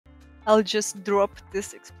I'll just drop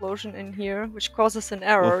this explosion in here, which causes an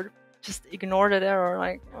error. Oof. Just ignore that error,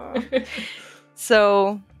 like.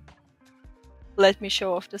 So let me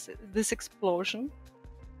show off this explosion.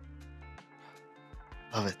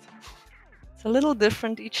 Love it. It's a little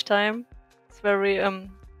different each time. It's very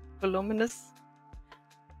voluminous.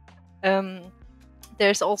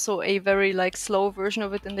 There's also a very like slow version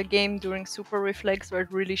of it in the game during Super Reflex where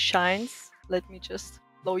it really shines. Let me just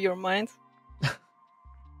blow your mind.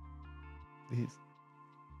 Please.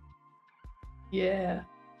 Yeah.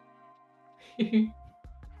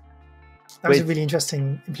 That was a really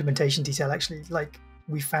interesting implementation detail, actually. Like,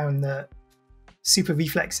 we found that super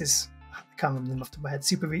reflexes, I can't remember them off the top of my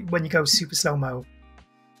head, when you go super slow-mo,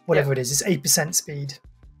 whatever it is, it's 8% speed.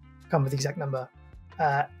 I can't remember the exact number.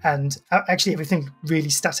 And actually everything really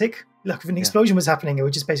static. Like, if an explosion was happening, it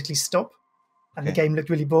would just basically stop. And the game looked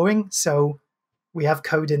really boring. So we have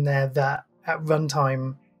code in there that at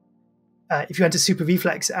runtime, if you enter super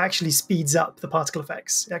reflex, it actually speeds up the particle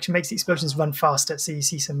effects. It actually makes the explosions run faster, so you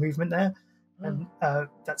see some movement there. And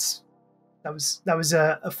that was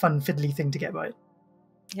a fun fiddly thing to get right.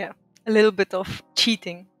 Yeah, a little bit of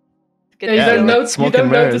cheating. You don't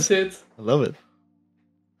notice it. I love it.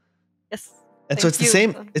 Yes. And so it's the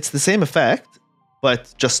same. It's the same effect,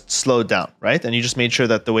 but just slowed down, right? And you just made sure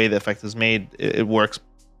that the way the effect is made, it works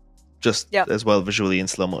just as well visually in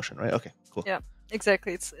slow motion, right? Okay, cool. Yeah,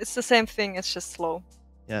 exactly. It's the same thing. It's just slow.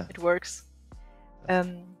 Yeah, it works.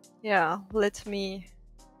 Yeah, let me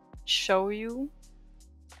show you.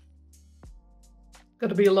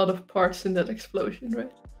 Gotta be a lot of parts in that explosion,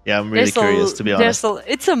 right? Yeah, I'm really curious, to be honest.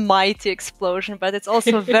 It's a mighty explosion, but it's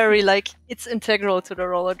also very, like, it's integral to the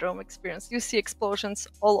Rollerdrome experience. You see explosions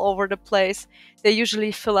all over the place. They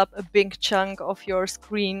usually fill up a big chunk of your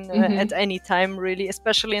screen at any time, really.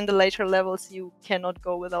 Especially in the later levels, you cannot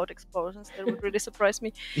go without explosions. That would really surprise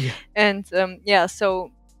me. Yeah. And,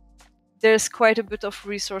 so there's quite a bit of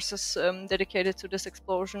resources dedicated to this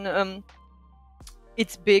explosion.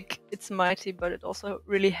 It's big, it's mighty, but it also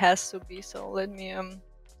really has to be. So let me...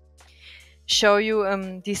 show you.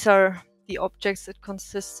 These are the objects it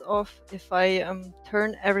consists of. If I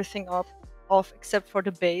turn everything off except for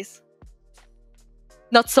the base,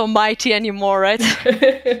 not so mighty anymore, right?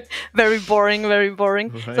 Very boring, very boring.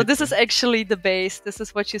 Right. So this is actually the base. This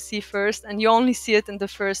is what you see first, and you only see it in the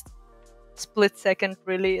first split second.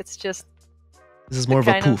 Really, it's just this is more of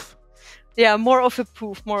a poof. Yeah, more of a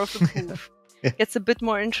poof. Yeah. Gets a bit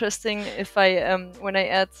more interesting if I when I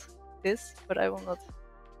add this, but I will not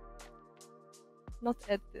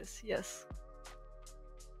add this. Yes.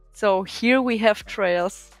 So here we have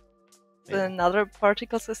trails. Another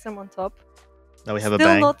particle system on top. Now we have a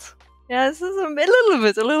bang. This is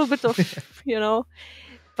a little bit of you know,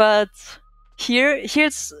 but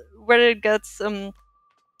here's where it gets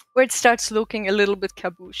where it starts looking a little bit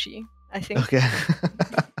kabooshy, I think. Okay.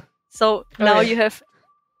 So now you have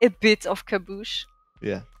a bit of kaboosh.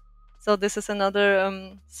 Yeah. So this is another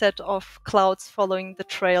set of clouds following the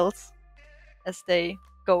trails as they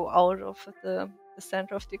go out of the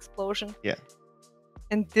center of the explosion. Yeah.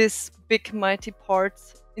 And this big mighty part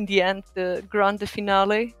in the end, the grande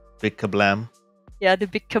finale. Big kablam. Yeah, the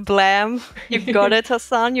big kablam. You got it,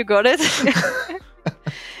 Hassan, you got it.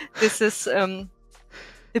 This is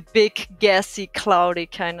the big gassy, cloudy,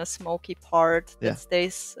 kind of smoky part that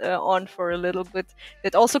stays on for a little bit.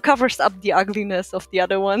 It also covers up the ugliness of the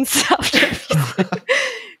other ones after.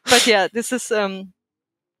 But yeah, this is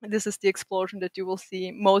the explosion that you will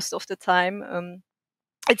see most of the time.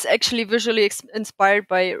 It's actually visually inspired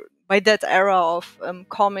by that era of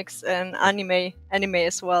comics and anime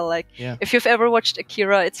as well. Like, if you've ever watched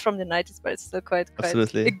Akira, it's from the 90s, but it's still quite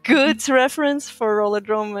a good reference for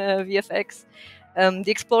Rollerdrome VFX.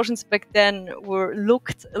 The explosions back then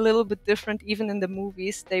looked a little bit different, even in the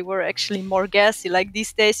movies. They were actually more gassy. Like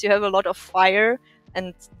these days, you have a lot of fire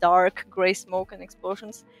and dark gray smoke and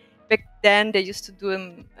explosions. Back then, they used to do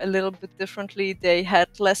them a little bit differently. They had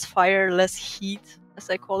less fire, less heat, as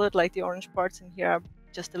I call it. Like the orange parts in here are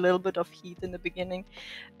just a little bit of heat in the beginning.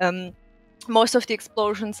 Most of the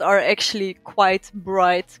explosions are actually quite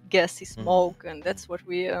bright, gassy smoke, and that's what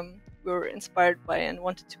we were inspired by and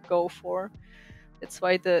wanted to go for. That's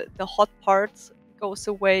why the hot part goes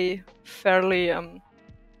away fairly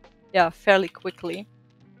quickly.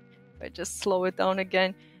 If I just slow it down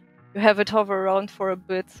again, you have it hover around for a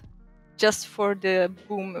bit, just for the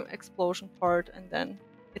boom explosion part, and then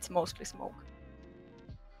it's mostly smoke.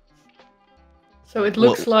 So it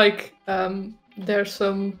looks like there's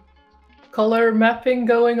some color mapping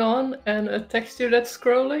going on and a texture that's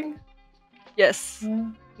scrolling. Yes,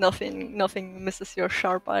 nothing misses your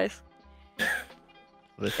sharp eyes.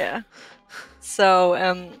 Yeah.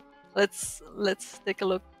 So let's take a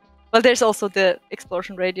look. Well, there's also the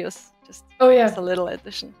explosion radius. Just a little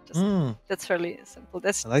addition. That's fairly simple.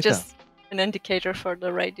 That's just an indicator for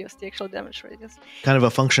the radius, the actual damage radius. Kind of a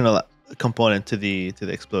functional component to the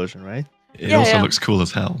explosion, right? It also looks cool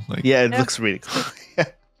as hell. Like. Yeah, it looks really cool.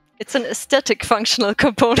 It's an aesthetic functional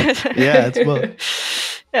component. Yeah, it's cool.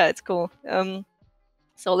 Yeah, it's cool.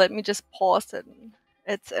 So let me just pause it.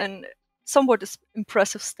 It's an somewhat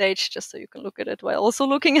impressive stage, just so you can look at it while also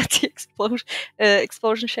looking at the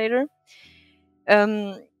explosion shader,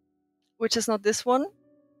 which is not this one,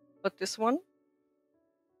 but this one.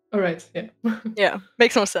 All right. Yeah. Yeah,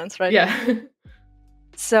 makes more sense, right? Yeah.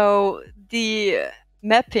 So the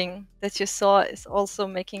mapping that you saw is also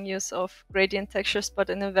making use of gradient textures, but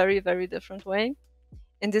in a very, very different way.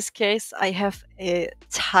 In this case, I have a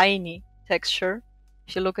tiny texture.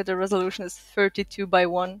 If you look at the resolution, it's 32 by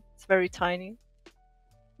 1. It's very tiny.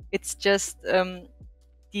 It's just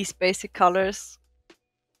these basic colors,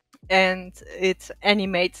 and it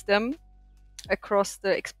animates them across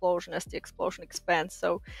the explosion as the explosion expands.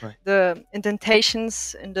 So the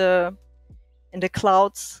indentations in the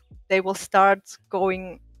clouds, they will start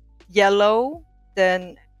going yellow,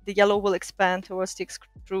 then the yellow will expand towards the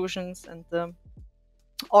extrusions, and the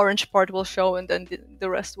orange part will show, and then the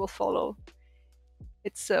rest will follow.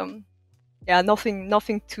 It's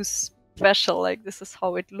nothing too special. Like, this is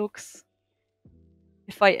how it looks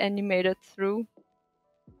if I animate it through.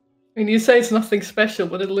 I mean, you say it's nothing special,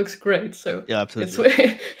 but it looks great. So yeah,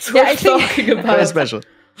 absolutely. It's worth talking about. Very special.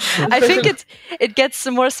 I think it gets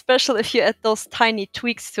more special if you add those tiny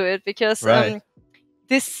tweaks to it, because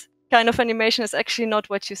this kind of animation is actually not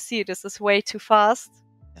what you see. This is way too fast,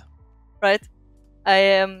 right?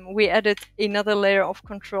 We added another layer of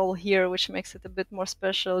control here, which makes it a bit more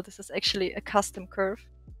special. This is actually a custom curve.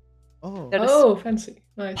 Fancy!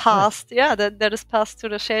 Nice. Passed, that is passed to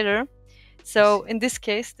the shader. So in this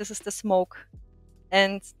case, this is the smoke,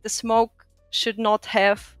 and the smoke should not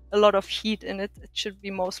have a lot of heat in it. It should be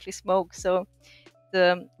mostly smoke. So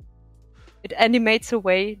it animates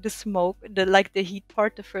away the smoke, the heat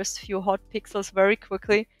part, the first few hot pixels very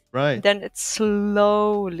quickly. Right. And then it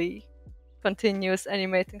slowly continues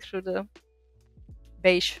animating through the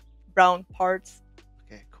beige brown parts.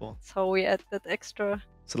 Okay, cool. So we add that extra.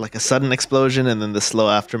 So like a sudden explosion, and then the slow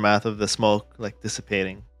aftermath of the smoke, like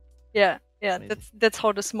dissipating. Yeah. That's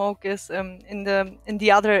how the smoke is. In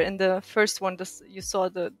the first one, you saw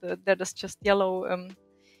that is just yellow.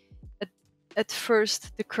 At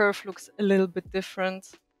first, the curve looks a little bit different.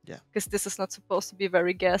 Yeah. Because this is not supposed to be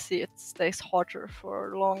very gassy. It stays hotter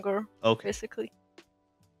for longer. Okay. Basically.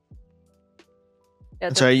 Yeah,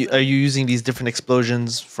 and so are you using these different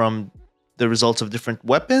explosions from the results of different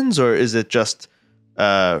weapons, or is it just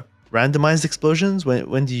randomized explosions?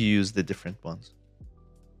 When do you use the different ones?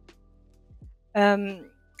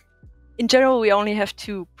 In general, we only have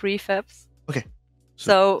 2 prefabs. Okay.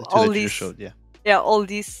 So all these showed, all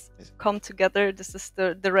these come together. This is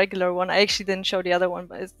the regular one. I actually didn't show the other one,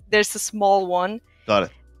 but there's a small one. Got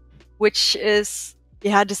it. Which is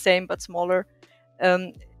the same but smaller.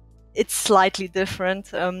 It's slightly different.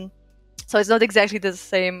 So it's not exactly the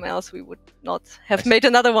same, else we would not have made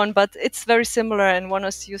another one, but it's very similar, and one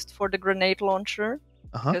is used for the grenade launcher.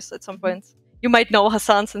 Because at some point, you might know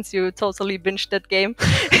Hassan, since you totally binged that game.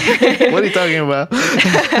 What are you talking about?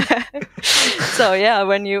 So yeah,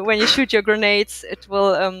 when you shoot your grenades, it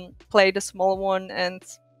will play the small one, and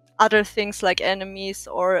other things like enemies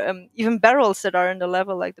or even barrels that are in the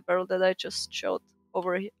level, like the barrel that I just showed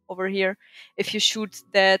over here. If you shoot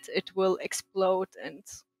that, it will explode and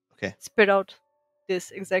spit out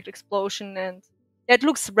this exact explosion, and it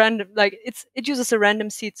looks random. Like it uses a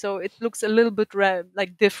random seed, so it looks a little bit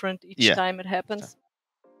different each time it happens.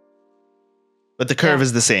 But the curve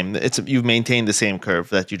is the same. You've maintained the same curve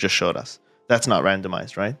that you just showed us. That's not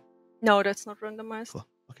randomized, right? No, that's not randomized. Cool.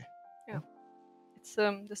 Okay. Yeah, it's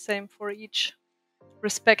the same for each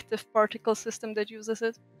respective particle system that uses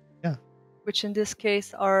it. Yeah. Which in this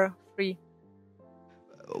case are 3.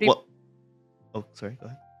 What? Oh, sorry. Go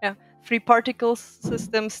ahead. Yeah, 3 particle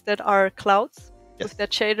systems that are clouds with that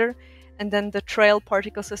shader, and then the trail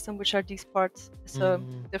particle system, which are these parts, is a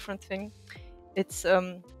different thing. It's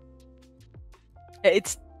the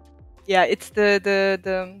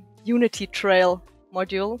Unity trail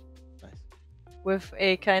module with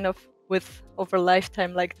a kind of width over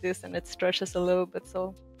lifetime like this, and it stretches a little bit.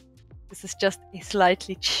 So this is just a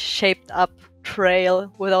slightly shaped up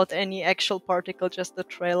trail without any actual particle, just the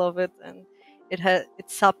trail of it, and it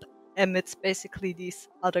sub-emits basically these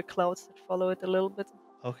other clouds that follow it a little bit.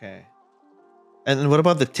 Okay. And what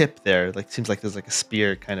about the tip there? Like, seems like there's like a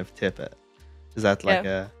spear kind of tip. Is that like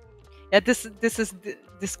a? Yeah, this is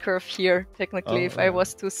this curve here. Technically, if I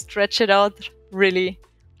was to stretch it out really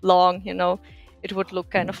long, you know, it would look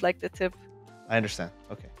kind of like the tip. I understand.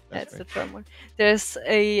 Okay. That's the term one. There's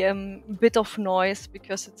a bit of noise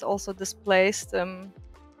because it's also displaced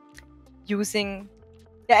using.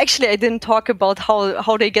 Yeah, actually, I didn't talk about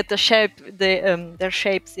how they get the shape, their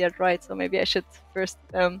shapes yet, right? So maybe I should first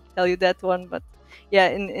tell you that one. But yeah,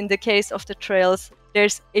 in the case of the trails,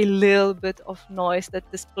 there's a little bit of noise that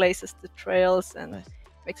displaces the trails and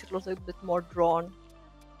makes it look a bit more drawn.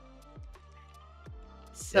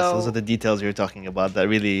 So yes, those are the details you're talking about that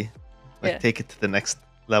really take it to the next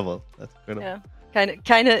level. That's incredible. Yeah,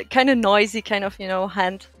 kind of noisy, kind of, you know,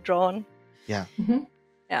 hand drawn. Yeah. Mm-hmm.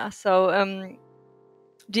 Yeah. So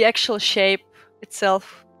the actual shape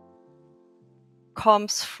itself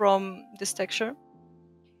comes from this texture.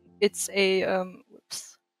 It's a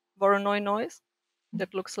Voronoi noise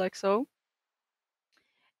that looks like so.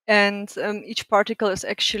 And each particle is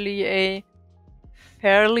actually a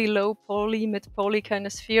fairly low poly, mid-poly kind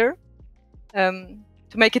of sphere.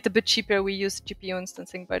 To make it a bit cheaper, we use GPU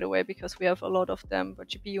instancing, by the way, because we have a lot of them, but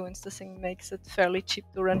GPU instancing makes it fairly cheap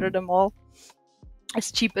to render them all.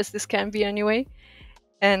 As cheap as this can be anyway.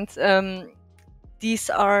 And these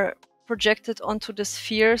are projected onto the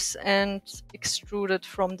spheres and extruded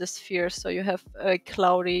from the spheres. So you have a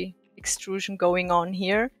cloudy extrusion going on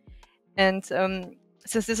here. And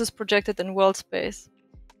since this is projected in world space,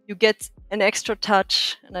 you get an extra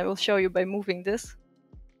touch, and I will show you by moving this.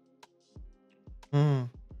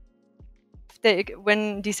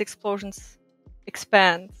 When these explosions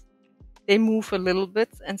expand, they move a little bit,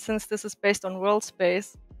 and since this is based on world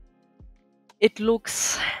space, it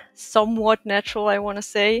looks somewhat natural, I want to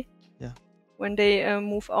say, when they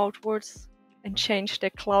move outwards and change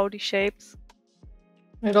their cloudy shapes.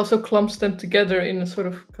 It also clumps them together in a sort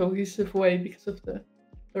of cohesive way because of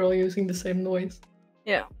they're all using the same noise.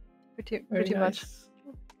 Yeah, pretty much.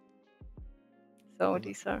 So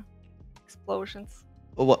these are explosions.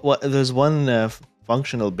 There's one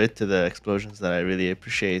functional bit to the explosions that I really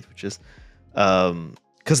appreciate, which is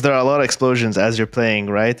because there are a lot of explosions as you're playing,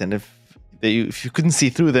 right? And if you couldn't see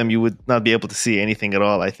through them, you would not be able to see anything at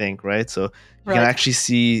all, I think, right? So you can actually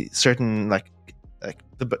see certain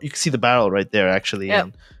you can see the barrel right there actually,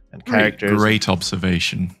 and characters. Great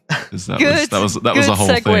observation. That was a whole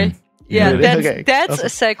segue. Thing. Yeah, really? that's awesome. A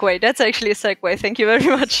segue. That's actually a segue. Thank you very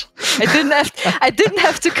much. I didn't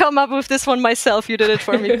have to come up with this one myself. You did it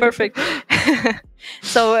for me. Perfect.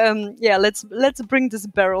 So let's bring this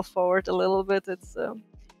barrel forward a little bit. It's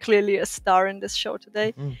clearly a star in this show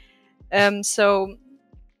today. So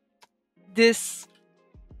this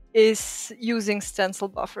is using stencil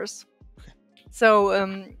buffers. So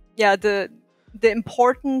the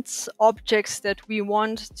important objects that we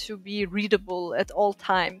want to be readable at all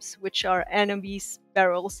times, which are enemies,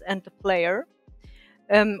 barrels, and the player.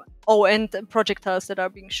 And projectiles that are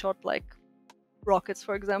being shot, like rockets,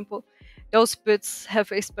 for example. Those bits have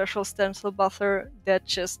a special stencil buffer that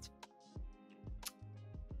just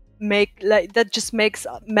masks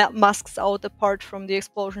out a part from the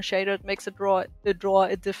explosion shader. It makes it draw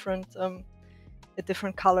a different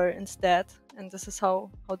color instead. And this is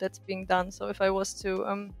how that's being done. So if I was to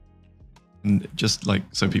and just like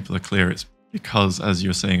so people are clear, it's because, as you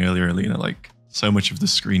were saying earlier, Alina, like so much of the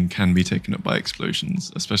screen can be taken up by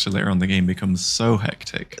explosions, especially later on the game becomes so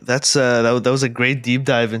hectic. That's that was a great deep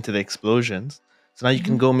dive into the explosions. So now you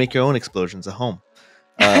can go make your own explosions at home.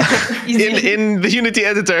 In the Unity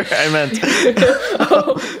editor, I meant.